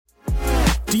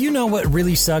Do you know what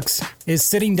really sucks? Is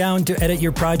sitting down to edit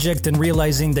your project and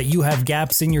realizing that you have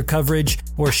gaps in your coverage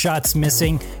or shots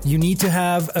missing. You need to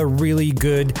have a really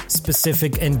good,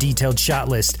 specific, and detailed shot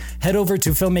list. Head over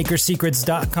to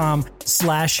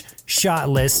filmmakersecrets.com/shot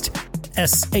list,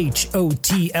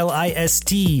 SHOTLIST,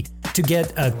 to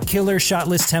get a killer shot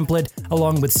list template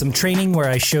along with some training where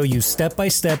I show you step by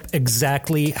step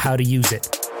exactly how to use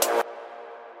it.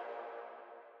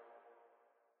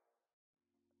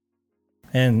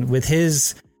 And with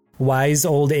his wise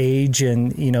old age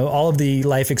and, all of the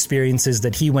life experiences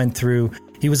that he went through,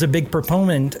 he was a big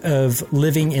proponent of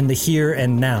living in the here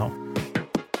and now.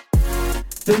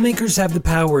 Filmmakers have the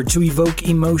power to evoke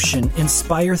emotion,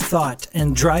 inspire thought,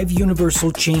 and drive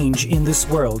universal change in this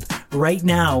world. Right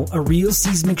now, a real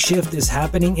seismic shift is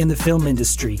happening in the film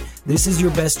industry. This is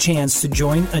your best chance to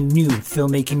join a new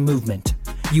filmmaking movement.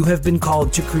 You have been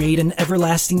called to create an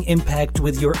everlasting impact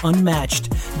with your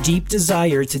unmatched, deep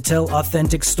desire to tell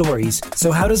authentic stories.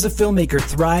 So how does a filmmaker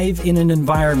thrive in an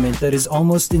environment that is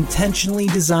almost intentionally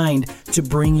designed to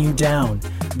bring you down?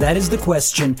 That is the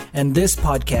question, and this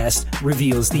podcast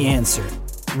reveals the answer.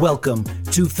 Welcome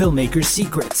to Filmmakers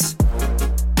Secrets.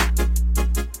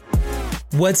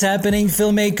 What's happening,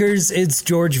 filmmakers? It's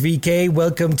George VK.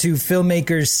 Welcome to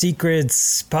Filmmakers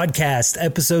Secrets podcast,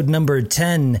 episode number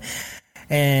 10.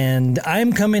 And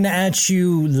I'm coming at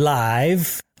you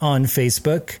live on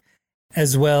Facebook,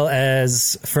 as well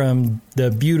as from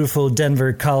the beautiful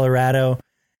Denver, Colorado.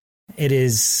 It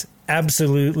is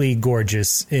absolutely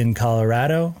gorgeous in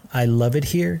Colorado. I love it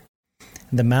here.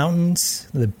 The mountains,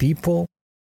 the people,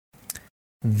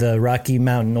 the Rocky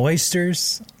Mountain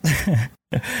oysters.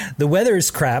 The weather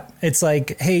is crap. It's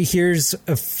like, hey, here's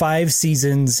 5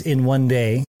 seasons in one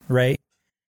day, right?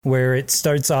 Where it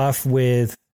starts off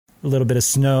with a little bit of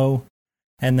snow,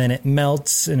 and then it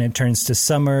melts and it turns to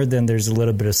summer. Then there's a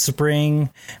little bit of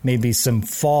spring, maybe some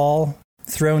fall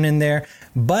thrown in there.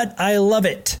 But I love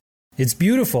it. It's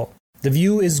beautiful. The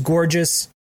view is gorgeous.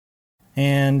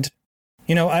 And,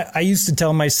 I used to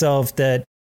tell myself that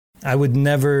I would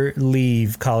never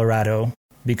leave Colorado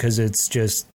because it's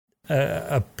just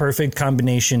a perfect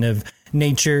combination of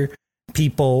nature,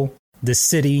 people, the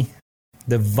city,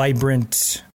 the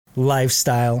vibrant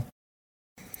lifestyle.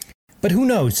 But who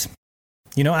knows?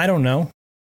 I don't know.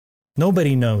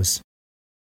 Nobody knows.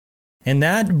 And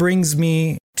that brings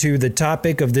me to the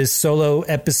topic of this solo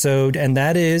episode, and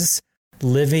that is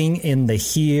living in the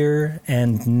here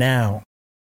and now.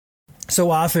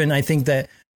 So often I think that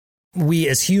we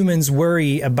as humans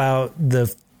worry about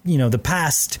the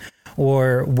past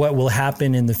or what will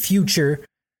happen in the future.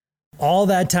 All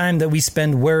that time that we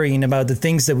spend worrying about the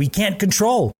things that we can't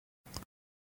control.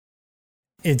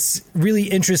 It's really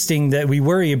interesting that we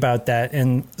worry about that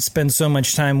and spend so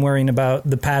much time worrying about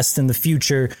the past and the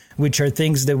future, which are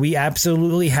things that we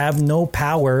absolutely have no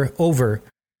power over.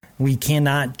 We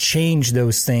cannot change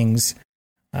those things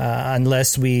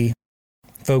unless we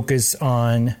focus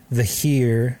on the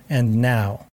here and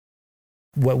now.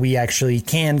 What we actually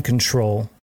can control,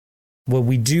 what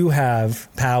we do have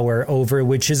power over,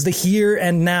 which is the here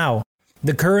and now,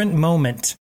 the current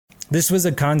moment. This was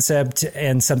a concept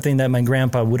and something that my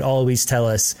grandpa would always tell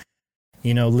us,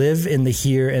 live in the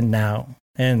here and now.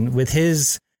 And with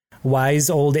his wise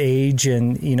old age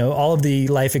and, all of the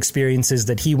life experiences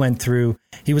that he went through,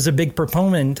 he was a big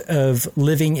proponent of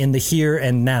living in the here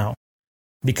and now,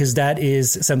 because that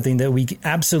is something that we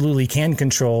absolutely can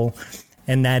control.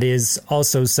 And that is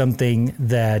also something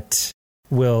that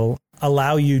will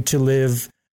allow you to live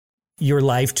your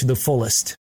life to the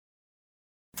fullest.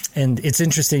 And it's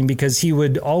interesting because he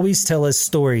would always tell us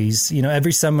stories.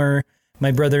 Every summer,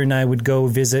 my brother and I would go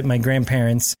visit my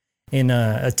grandparents in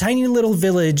a tiny little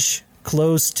village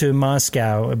close to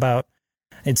Moscow.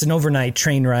 It's an overnight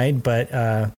train ride, but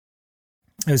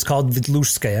it was called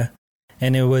Vidlushskaya.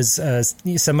 And it was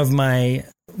some of my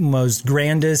most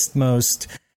grandest, most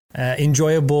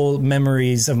enjoyable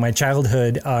memories of my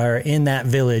childhood are in that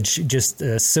village. Just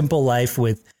a simple life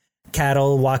with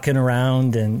cattle walking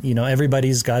around, and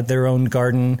everybody's got their own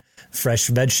garden, fresh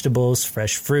vegetables,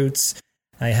 fresh fruits.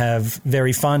 I have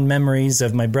very fond memories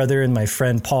of my brother and my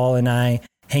friend Paul and I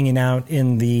hanging out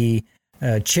in the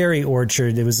cherry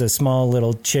orchard. It was a small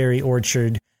little cherry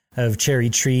orchard of cherry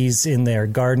trees in their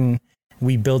garden.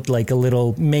 We built like a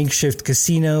little makeshift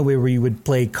casino where we would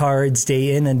play cards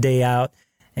day in and day out.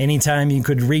 Anytime you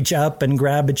could reach up and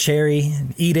grab a cherry,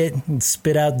 eat it, and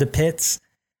spit out the pits.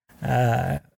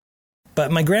 But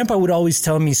my grandpa would always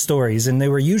tell me stories, and they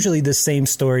were usually the same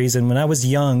stories. And when I was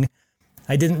young,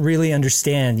 I didn't really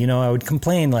understand. I would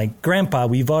complain like, Grandpa,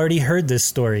 we've already heard this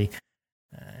story.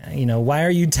 why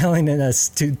are you telling us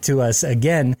to us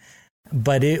again?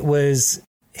 But it was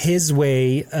his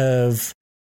way of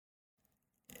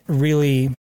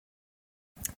really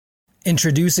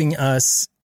introducing us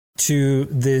to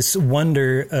this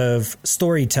wonder of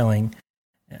storytelling.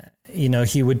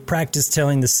 He would practice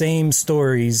telling the same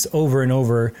stories over and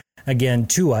over again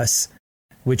to us,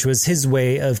 which was his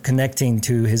way of connecting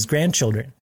to his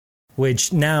grandchildren,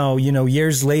 which now,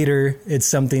 years later, it's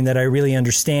something that I really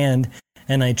understand,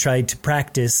 and I try to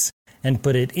practice and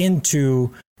put it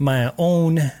into my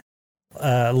own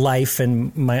life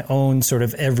and my own sort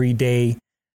of everyday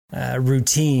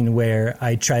routine, where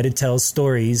I try to tell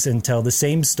stories and tell the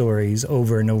same stories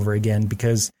over and over again,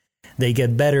 because they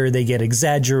get better, they get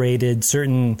exaggerated,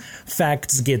 certain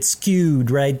facts get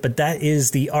skewed, right? But that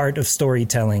is the art of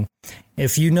storytelling.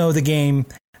 If you know the game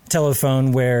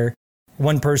telephone, where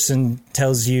one person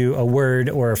tells you a word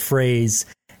or a phrase,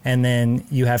 and then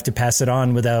you have to pass it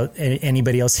on without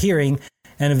anybody else hearing,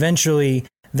 and eventually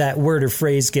that word or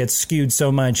phrase gets skewed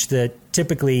so much that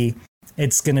typically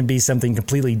it's going to be something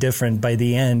completely different by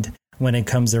the end when it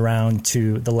comes around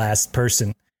to the last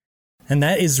person. And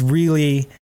that is really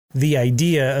the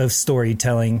idea of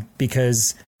storytelling,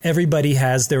 because everybody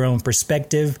has their own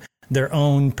perspective, their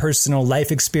own personal life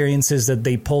experiences that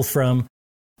they pull from,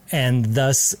 and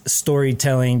thus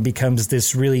storytelling becomes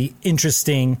this really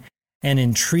interesting and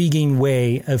intriguing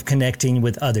way of connecting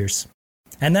with others.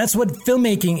 And that's what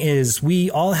filmmaking is. We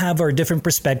all have our different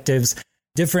perspectives,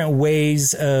 different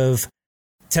ways of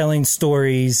telling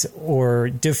stories, or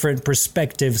different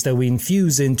perspectives that we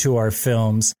infuse into our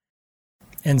films.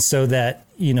 And so that,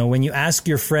 when you ask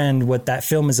your friend what that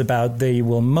film is about, they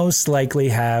will most likely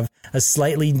have a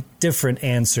slightly different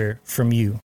answer from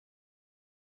you.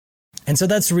 And so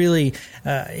that's really,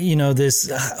 this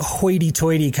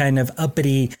hoity-toity kind of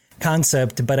uppity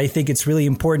concept. But I think it's really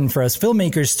important for us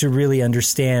filmmakers to really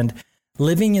understand,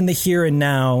 living in the here and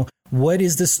now, what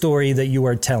is the story that you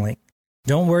are telling?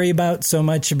 Don't worry about so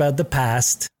much about the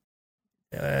past,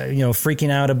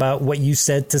 freaking out about what you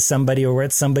said to somebody or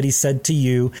what somebody said to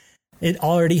you. It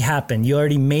already happened. You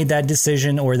already made that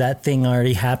decision, or that thing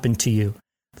already happened to you.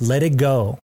 Let it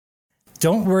go.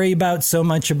 Don't worry about so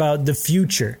much about the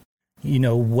future.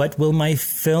 What will my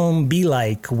film be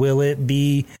like? Will it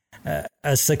be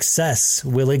a success?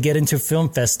 Will it get into film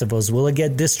festivals? Will it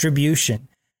get distribution?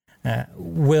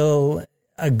 Will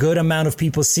a good amount of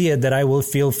people see it that I will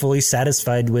feel fully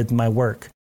satisfied with my work?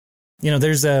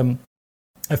 There's a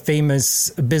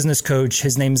famous business coach.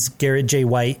 His name's Garrett J.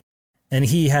 White. And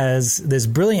he has this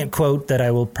brilliant quote that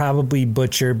I will probably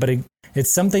butcher, but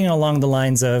it's something along the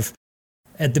lines of,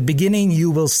 at the beginning,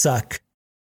 you will suck.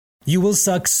 You will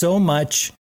suck so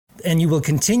much, and you will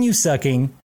continue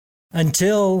sucking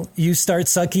until you start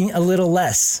sucking a little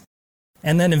less.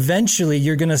 And then eventually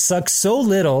you're going to suck so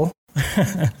little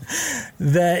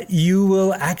that you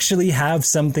will actually have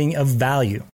something of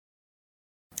value.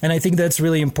 And I think that's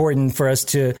really important for us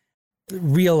to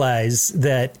realize,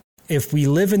 that if we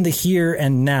live in the here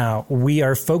and now, we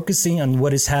are focusing on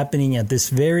what is happening at this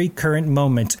very current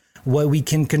moment, what we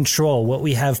can control, what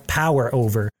we have power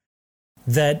over,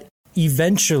 that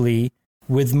eventually,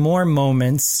 with more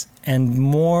moments and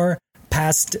more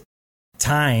past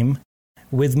time,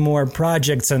 with more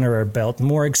projects under our belt,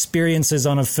 more experiences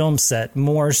on a film set,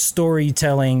 more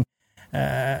storytelling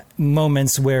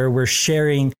moments where we're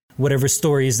sharing whatever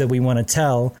stories that we want to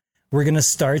tell, we're going to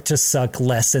start to suck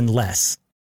less and less.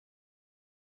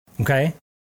 Okay?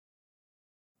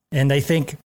 And I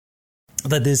think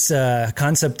that this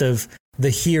concept of the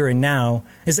here and now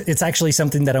it's actually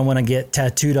something that I want to get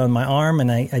tattooed on my arm.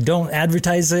 And I don't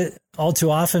advertise it all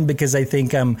too often, because I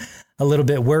think I'm a little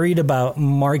bit worried about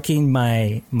marking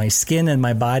my skin and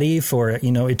my body for,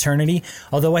 eternity.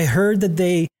 Although I heard that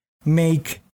they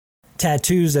make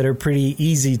tattoos that are pretty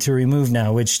easy to remove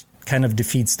now, which kind of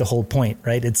defeats the whole point,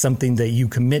 right? It's something that you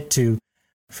commit to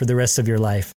for the rest of your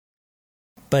life.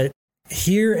 But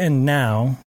here and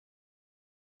now,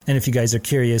 and if you guys are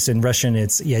curious, in Russian,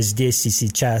 it's "я здесь и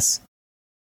сейчас,"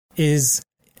 is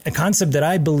a concept that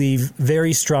I believe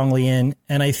very strongly in.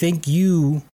 And I think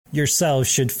you yourself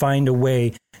should find a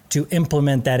way to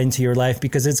implement that into your life,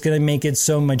 because it's going to make it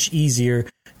so much easier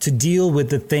to deal with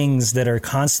the things that are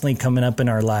constantly coming up in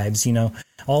our lives.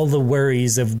 All the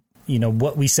worries of,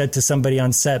 what we said to somebody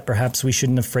on set. Perhaps we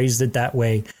shouldn't have phrased it that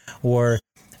way. Or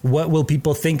what will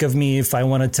people think of me if I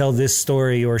want to tell this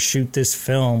story or shoot this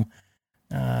film?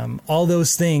 All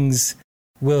those things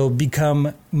will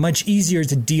become much easier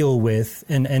to deal with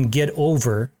and get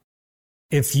over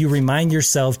if you remind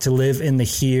yourself to live in the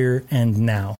here and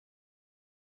now.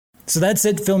 So that's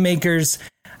it, filmmakers.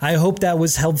 I hope that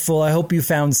was helpful. I hope you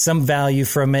found some value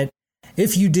from it.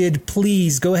 If you did,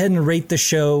 please go ahead and rate the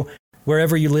show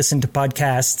wherever you listen to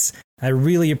podcasts. I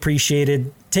really appreciate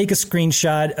it. Take a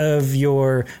screenshot of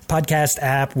your podcast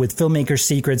app with Filmmaker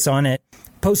Secrets on it.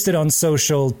 Post it on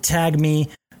social. Tag me,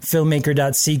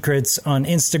 filmmaker.secrets on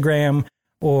Instagram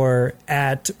or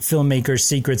at Filmmaker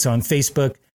Secrets on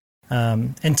Facebook.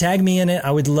 And tag me in it.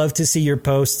 I would love to see your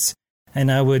posts.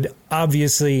 And I would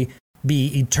obviously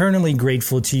be eternally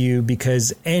grateful to you,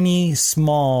 because any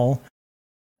small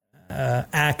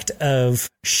act of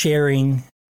sharing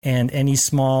and any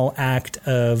small act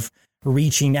of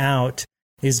reaching out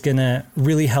is going to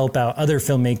really help out other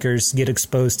filmmakers get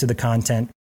exposed to the content.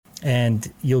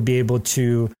 And you'll be able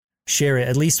to share it,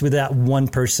 at least with that one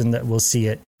person that will see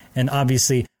it. And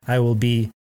obviously, I will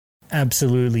be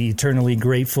absolutely eternally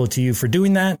grateful to you for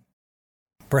doing that.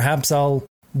 Perhaps I'll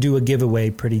do a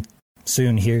giveaway pretty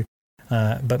soon here,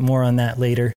 but more on that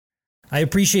later. I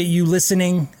appreciate you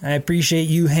listening. I appreciate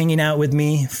you hanging out with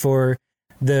me for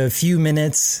the few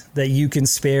minutes that you can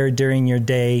spare during your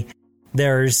day.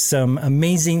 There's some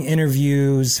amazing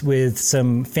interviews with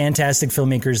some fantastic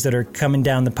filmmakers that are coming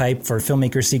down the pipe for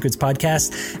Filmmaker Secrets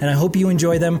podcast, and I hope you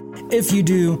enjoy them. If you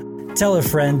do, tell a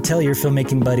friend, tell your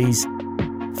filmmaking buddies.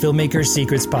 Filmmaker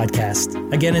Secrets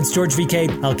podcast. Again, it's George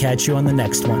VK. I'll catch you on the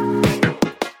next one.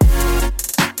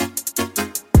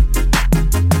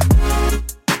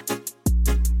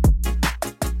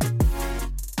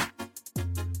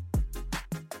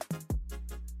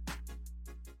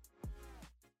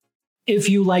 If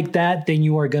you like that, then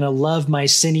you are going to love my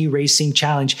Cine Racing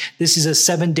Challenge. This is a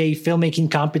 7-day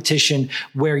filmmaking competition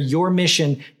where your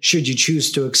mission, should you choose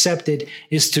to accept it,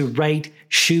 is to write,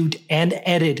 shoot, and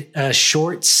edit a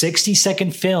short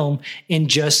 60-second film in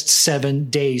just 7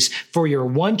 days for your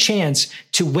one chance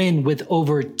to win with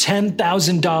over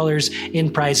 $10,000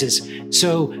 in prizes.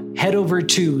 So head over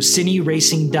to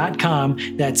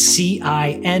cineracing.com. That's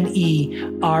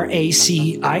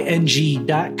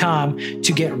cineracing.com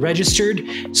to get registered.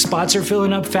 Spots are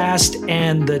filling up fast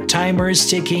and the timer is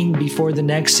ticking before the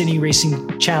next Cine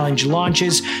Racing Challenge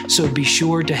launches. So be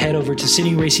sure to head over to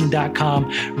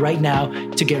cineracing.com right now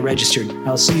to get registered.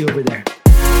 I'll see you over there.